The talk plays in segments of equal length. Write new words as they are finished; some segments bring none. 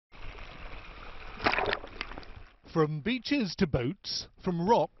From beaches to boats, from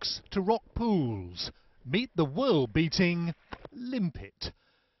rocks to rock pools, meet the world-beating limpet.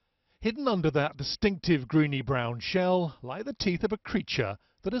 Hidden under that distinctive greeny-brown shell lie the teeth of a creature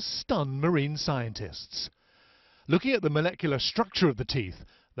that has stunned marine scientists. Looking at the molecular structure of the teeth,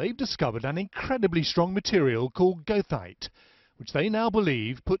 they've discovered an incredibly strong material called goethite, which they now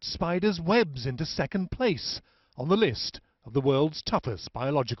believe puts spiders' webs into second place on the list of the world's toughest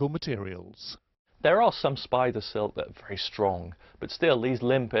biological materials. There are some spider silk that are very strong, but still these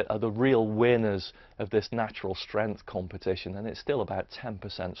limpet are the real winners of this natural strength competition, and it's still about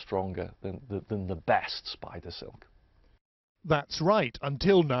 10% stronger than the best spider silk. That's right.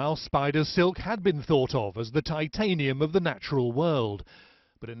 Until now, spider silk had been thought of as the titanium of the natural world,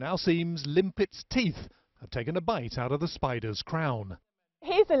 but it now seems limpet's teeth have taken a bite out of the spider's crown.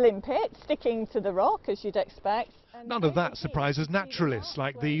 Here's a limpet sticking to the rock, as you'd expect. None of that surprises naturalists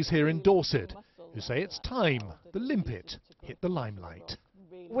like these here in Dorset, who say it's time the limpet hit the limelight.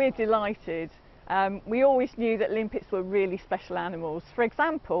 We're delighted. We always knew that limpets were really special animals. For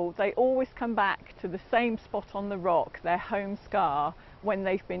example, they always come back to the same spot on the rock, their home scar, when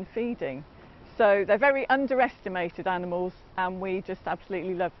they've been feeding. So they're very underestimated animals, and we just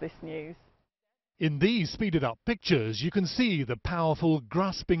absolutely love this news. In these speeded up pictures, you can see the powerful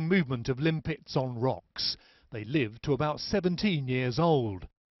grasping movement of limpets on rocks. They live to about 17 years old.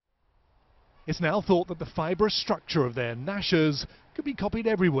 It's now thought that the fibrous structure of their gnashers could be copied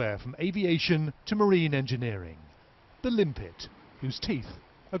everywhere from aviation to marine engineering. The limpet, whose teeth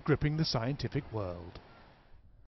are gripping the scientific world.